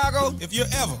up, Chicago? If you're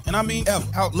ever, and I mean ever,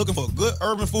 out looking for good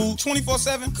urban food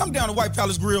 24/7, come down to White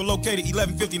Palace Grill, located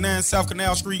 1159 South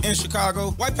Canal Street in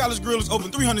Chicago. White Palace Grill is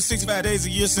open 365 days a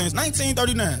year since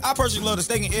 1939. I personally love the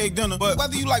steak and egg dinner, but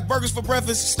whether you like burgers for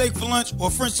breakfast, steak for lunch,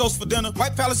 or French toast for dinner,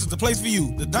 White Palace is the place for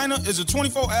you. The diner is a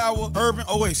 24-hour urban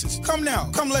oasis. Come now,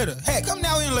 come later. Heck, come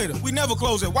now and later. We never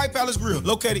close at White Palace Grill,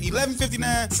 located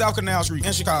 1159 South Canal Street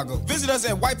in Chicago. Visit us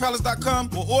at whitepalace.com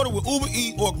or order with Uber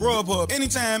Eats or Grubhub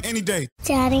anytime, any day.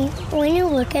 Daddy, when you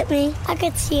look at me, I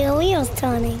could see your wheels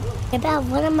turning. About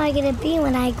what am I going to be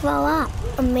when I grow up?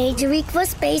 A Major League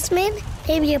First baseman?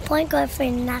 Maybe a point guard for a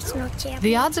national champion.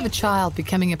 The odds of a child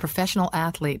becoming a professional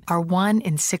athlete are 1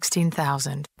 in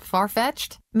 16,000.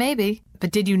 Far-fetched? Maybe.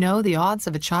 But did you know the odds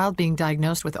of a child being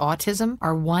diagnosed with autism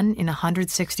are 1 in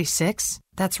 166?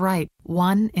 That's right,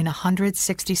 1 in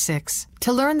 166.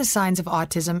 To learn the signs of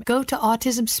autism, go to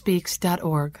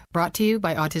autismspeaks.org. Brought to you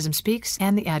by Autism Speaks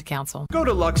and the Ad Council. Go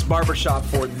to Lux Barbershop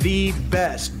for the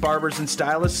best barbers and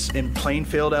stylists in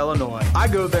Plainfield, Illinois. I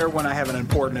go there when I have an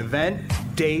important event,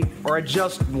 date, or I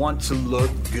just want to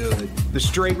look good. The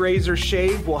straight razor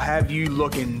shave will have you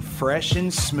looking fresh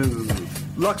and smooth.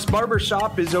 Lux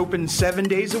Barbershop is open 7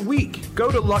 days a week.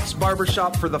 Go to Lux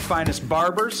Barbershop for the finest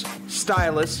barbers,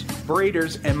 stylists,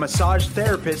 braiders, and massage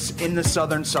therapists in the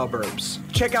southern suburbs.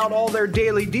 Check out all their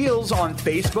daily deals on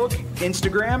Facebook,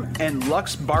 Instagram, and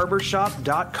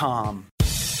luxbarbershop.com.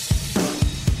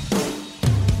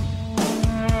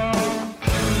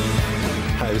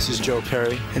 Hi, this is Joe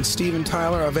Perry and Steven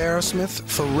Tyler of Aerosmith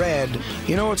for Red.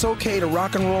 You know, it's okay to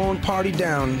rock and roll and party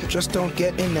down. Just don't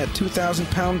get in that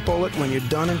 2,000-pound bullet when you're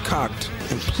done and cocked.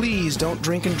 And please don't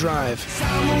drink and drive.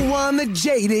 I'm the one that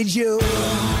jaded you.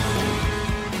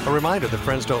 A reminder that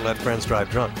friends don't let friends drive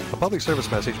drunk. A public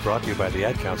service message brought to you by the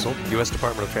Ad Council, U.S.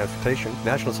 Department of Transportation,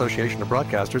 National Association of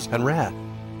Broadcasters, and RAD.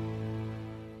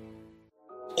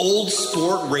 Old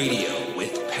Sport Radio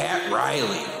with Pat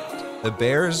Riley. The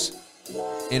Bears,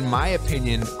 in my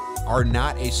opinion, are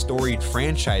not a storied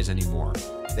franchise anymore.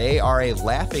 They are a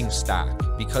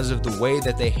laughingstock because of the way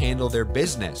that they handle their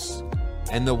business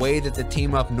and the way that the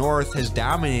team up north has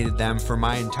dominated them for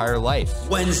my entire life.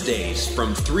 Wednesdays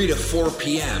from 3 to 4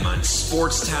 p.m. on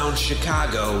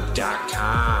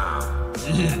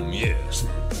SportsTownChicago.com. Yes,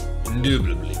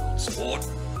 indubitably on sport.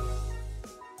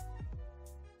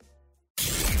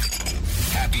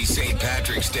 Happy St.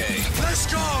 Patrick's Day. Let's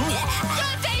go!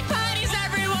 Birthday parties,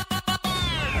 everyone!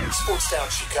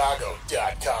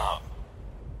 SportsTownChicago.com.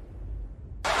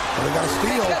 They got a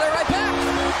steal. Got it right back.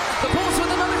 The Bulls with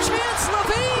another chance.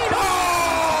 LaVine.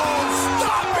 Oh,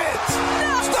 stop it!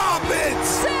 No. Stop it!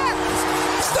 Zach.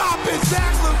 Stop it,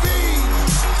 Zach LaVine!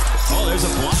 Oh, there's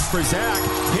a block for Zach.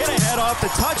 Hit ahead off the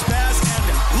touch pass,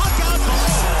 and look out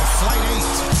below. Flight 8.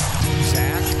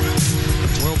 Zach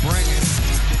will bring it.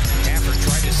 Gafford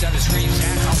tried to set a screen.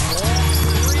 Zach out long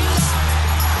three.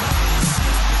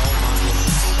 Oh, my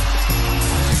goodness.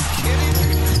 Are you kidding?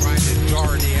 Trying to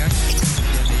dart in.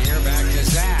 Back to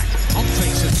Zach. I'll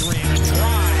face a three and a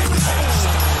drive.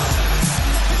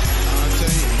 I'll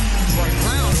tell you,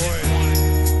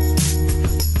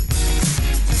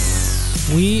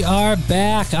 We are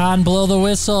back on Blow the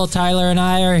Whistle. Tyler and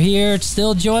I are here,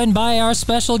 still joined by our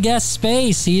special guest,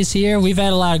 Space. He's here. We've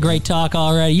had a lot of great talk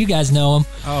already. You guys know him.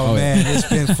 Oh man, it's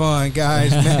been fun,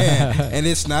 guys, man. And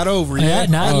it's not over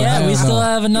yet. Not yet. We still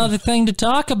have another thing to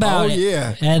talk about. Oh,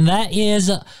 yeah. And that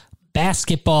is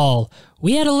basketball.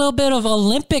 We had a little bit of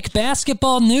Olympic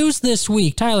basketball news this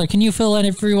week. Tyler, can you fill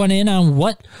everyone in on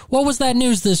what was that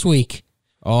news this week?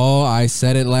 Oh, I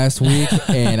said it last week,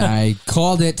 and I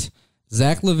called it.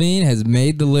 Zach LaVine has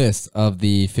made the list of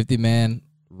the 50-man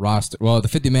roster. Well, the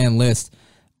 50-man list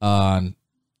on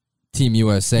Team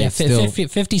USA. Yeah,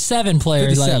 57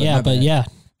 players. 57,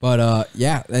 But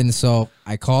and so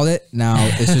I called it. Now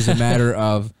it's just a matter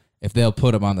of if they'll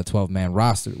put him on the 12-man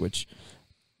roster, which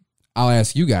I'll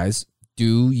ask you guys.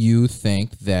 Do you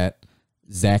think that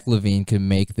Zach LaVine can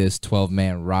make this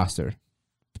 12-man roster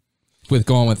with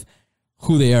going with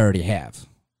who they already have?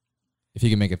 If he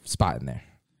can make a spot in there.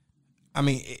 I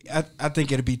mean, I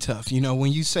think it'd be tough. You know,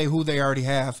 when you say who they already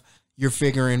have, you're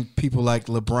figuring people like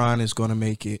LeBron is going to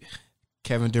make it,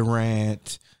 Kevin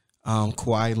Durant,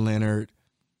 Kawhi Leonard,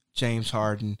 James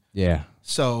Harden. Yeah.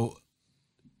 So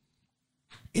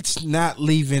it's not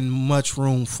leaving much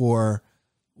room for,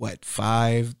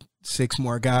 5, 6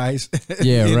 more guys?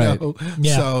 Yeah, right.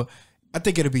 Yeah. So I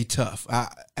think it'll be tough.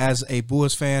 As a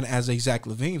Bulls fan, as a Zach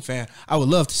LaVine fan, I would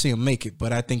love to see him make it,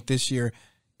 but I think this year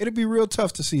it'll be real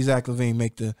tough to see Zach LaVine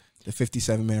make the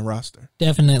 57-man roster.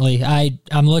 Definitely.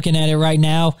 I'm looking at it right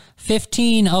now.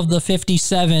 15 of the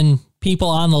 57 people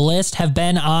on the list have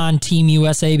been on Team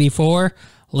USA before.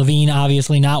 LaVine,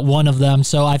 obviously not one of them.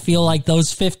 So I feel like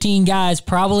those 15 guys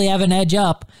probably have an edge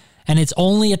up, and it's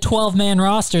only a 12-man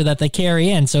roster that they carry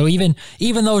in. So even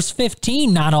those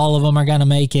 15, not all of them are going to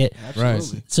make it.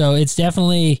 Absolutely. Right. So it's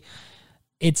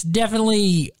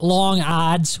definitely long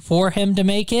odds for him to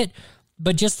make it.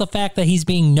 But just the fact that he's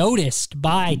being noticed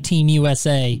by Team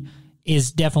USA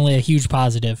is definitely a huge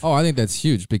positive. Oh, I think that's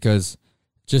huge because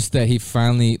just that he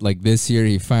finally, this year,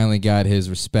 he finally got his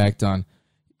respect on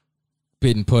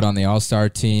being put on the All-Star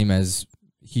team as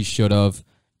he should have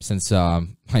since I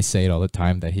say it all the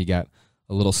time that he got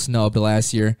a little snubbed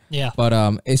last year. Yeah.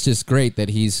 But it's just great that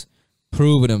he's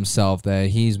proven himself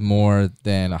that he's more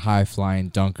than a high-flying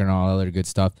dunker and all that other good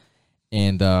stuff.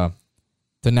 And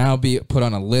to now be put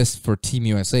on a list for Team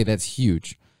USA, that's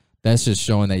huge. That's just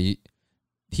showing that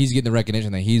he's getting the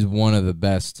recognition that he's one of the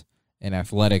best and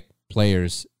athletic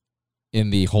players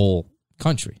in the whole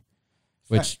country,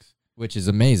 which is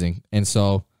amazing. And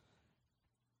so,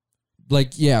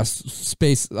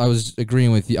 Space, I was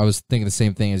agreeing with you. I was thinking the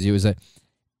same thing as you, is that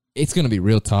it's going to be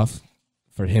real tough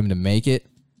for him to make it.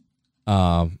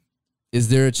 Is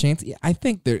there a chance? Yeah, I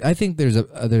think there's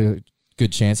a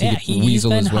good chance he could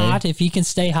weasel his way. He's been hot. If he can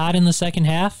stay hot in the second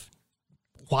half,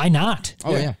 why not?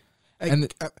 Oh, yeah.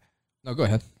 No, go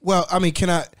ahead. Well, I mean,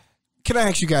 Can I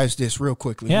ask you guys this real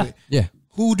quickly? Yeah. Yeah.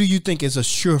 Who do you think is a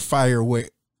surefire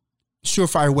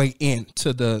way in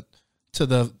to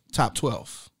the top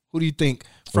 12? Who do you think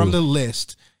from the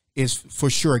list is for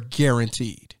sure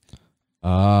guaranteed?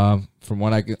 From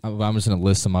what I'm just gonna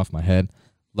list them off my head.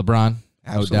 LeBron,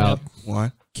 Absolutely. no doubt.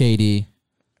 1, KD,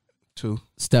 2,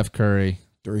 Steph Curry,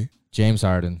 3, James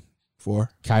Harden, 4,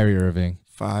 Kyrie Irving,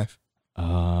 5.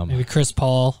 Maybe Chris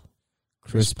Paul.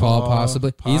 Chris Paul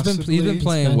possibly. He's been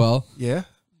playing well. Yeah.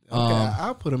 Okay,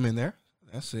 I'll put him in there.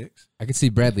 That's 6. I can see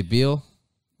Bradley Beal.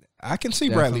 I can see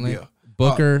Definitely. Bradley Beal.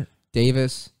 Booker,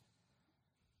 Davis.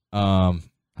 I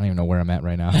don't even know where I'm at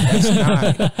right now. That's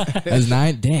 9. That's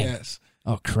 9? Damn. Yes.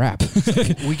 Oh, crap.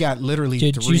 We got literally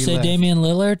Did 3 you say left. Damian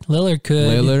Lillard? Lillard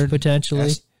could potentially.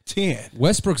 That's 10.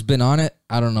 Westbrook's been on it.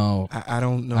 I don't know. I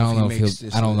don't know I if he makes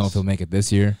this I don't know if list. he'll make it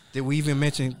this year. Did we even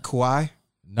mention Kawhi?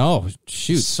 No,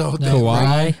 shoot. So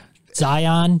Kawhi.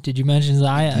 Zion? Did you mention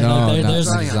Zion? No,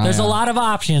 there's not Zion. there's a lot of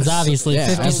options. Obviously, Yeah,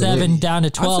 57 absolutely. down to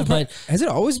I'm 12. But surprised. Has it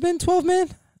always been 12 man?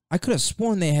 I could have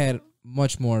sworn they had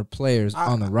much more players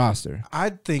on the roster.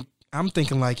 I'm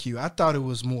thinking like you. I thought it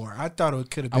was more. I thought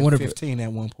it could have I been wonder if 15 at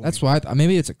one point. That's why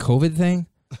maybe it's a COVID thing.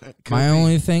 My be.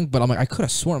 only thing, but I'm like I could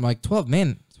have sworn I'm like 12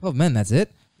 men. That's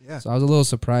it. Yeah. So I was a little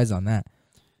surprised on that.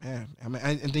 Yeah, I mean,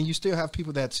 and then you still have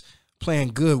people that's playing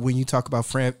good when you talk about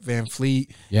Fred Van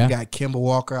Fleet. Yeah. You got Kemba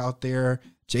Walker out there,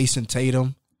 Jason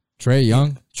Tatum, Trey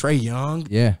Young.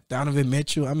 Yeah. Donovan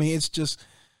Mitchell. I mean, it's just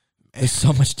There's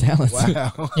so much talent.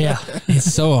 wow. yeah,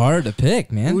 It's so hard to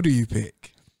pick, man. Who do you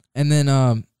pick? And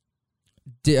then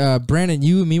Brandon,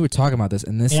 you and me were talking about this,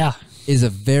 and this is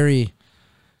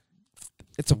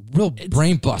it's a real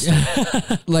brain buster.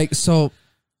 Like, so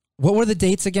what were the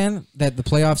dates again that the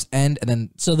playoffs end and then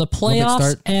so the Olympics playoffs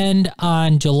start? end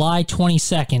on July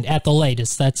 22nd at the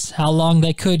latest. That's how long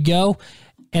they could go.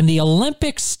 And the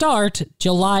Olympics start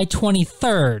July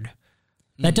 23rd.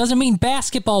 That doesn't mean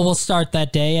basketball will start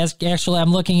that day. As actually,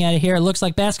 I'm looking at it here. It looks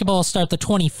like basketball will start the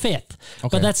 25th. Okay.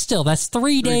 But that's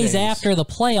 3 days after the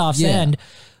playoffs Yeah. end.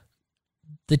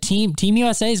 The Team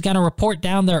USA is going to report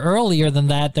down there earlier than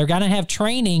that. They're going to have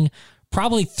training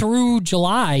probably through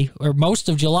July or most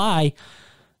of July.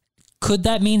 Could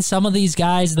that mean some of these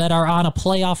guys that are on a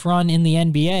playoff run in the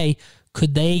NBA,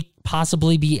 could they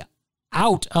possibly be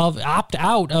opt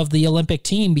out of the Olympic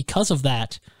team because of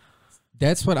that?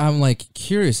 That's what I'm like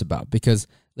curious about because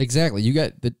exactly you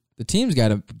got the team's got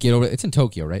to get over. It's in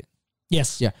Tokyo, right?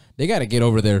 Yes. Yeah, they got to get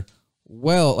over there.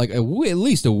 Well, like at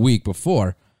least a week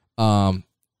before, than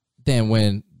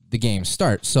when the games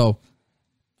start. So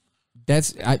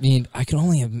that's. I mean, I can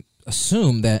only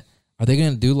assume that are they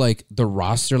going to do like the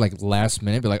roster like last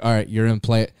minute? Be like, all right, you're in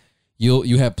play.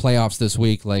 You have playoffs this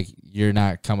week. Like you're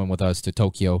not coming with us to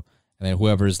Tokyo, and then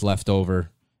whoever's left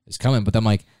over is coming. But I'm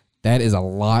like. That is a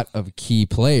lot of key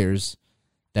players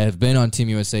that have been on Team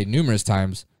USA numerous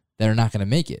times that are not going to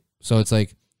make it. So it's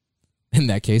like, in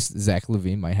that case, Zach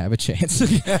LaVine might have a chance.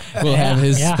 We'll have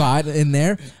his spot in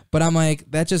there. But I'm like,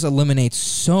 that just eliminates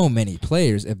so many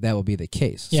players if that will be the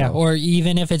case. Yeah, So, or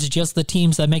even if it's just the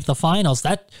teams that make the finals.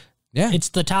 It's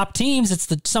the top teams. It's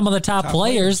some of the top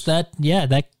players that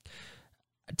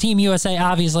Team USA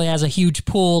obviously has a huge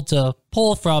pool to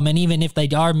pull from, and even if they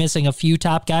are missing a few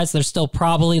top guys, they're still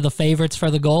probably the favorites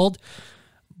for the gold.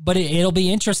 But it'll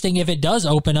be interesting if it does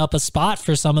open up a spot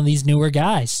for some of these newer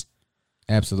guys.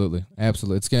 Absolutely.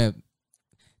 It's an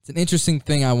interesting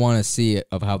thing I want to see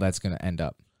of how that's going to end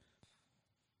up.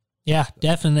 Yeah,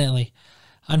 definitely.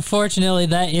 Unfortunately,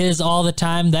 that is all the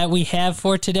time that we have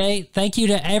for today. Thank you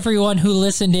to everyone who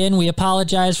listened in. We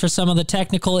apologize for some of the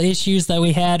technical issues that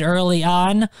we had early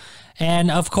on.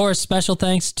 And, of course, special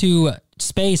thanks to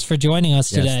Space for joining us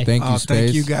today. Thank you, Space.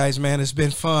 Thank you guys, man. It's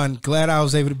been fun. Glad I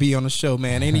was able to be on the show,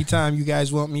 man. Anytime you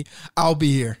guys want me, I'll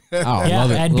be here.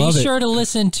 Love it. And Love be it. sure to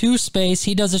listen to Space.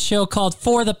 He does a show called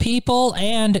For the People,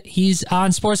 and he's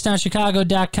on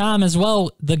SportsTownChicago.com as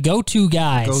well, the Go-To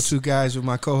Guys. Go-to guys with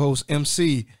my co-host,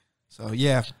 MC. So,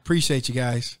 yeah, appreciate you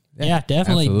guys. Yeah,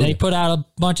 definitely. absolutely. They put out a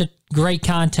bunch of great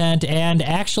content, and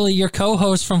actually your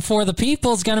co-host from For the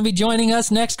People is going to be joining us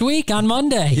next week on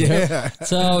Monday. Yeah.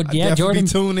 So, yeah, Jordan.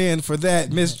 Tune in for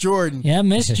that, Miss Jordan. Yeah,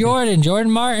 Miss Jordan.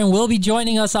 Jordan Martin will be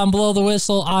joining us on Blow the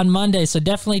Whistle on Monday. So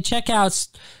definitely check out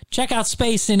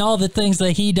Space and all the things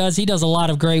that he does. He does a lot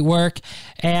of great work.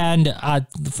 And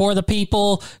For the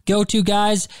People, Go-To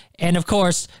Guys. And, of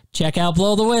course, check out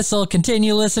Blow the Whistle.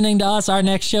 Continue listening to us. Our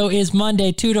next show is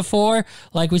Monday, 2 to 4.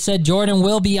 Like we said, Jordan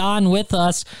will be on with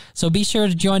us. So be sure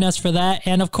to join us for that.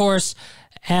 And, of course,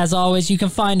 As always, you can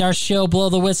find our show Blow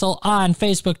the Whistle on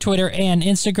Facebook, Twitter, and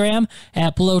Instagram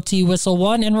at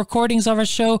BlowTWhistle1, and recordings of our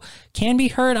show can be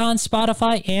heard on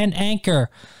Spotify and Anchor.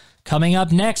 Coming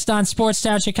up next on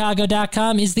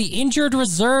SportsTownChicago.com is the Injured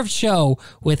Reserve Show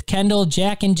with Kendall,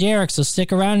 Jack, and Jarek, so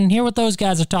stick around and hear what those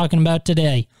guys are talking about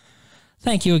today.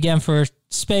 Thank you again for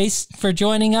Space for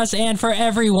joining us and for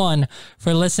everyone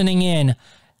for listening in.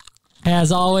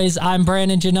 As always, I'm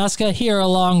Brandon Januska here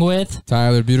along with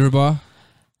Tyler Buterbaugh.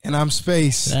 And I'm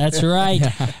Space. That's right.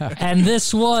 And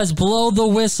this was Blow the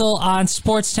Whistle on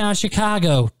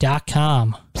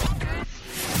SportsTownChicago.com.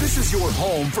 This is your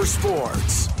home for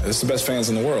sports. This is the best fans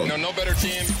in the world. No better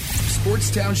team.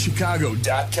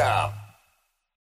 SportsTownChicago.com.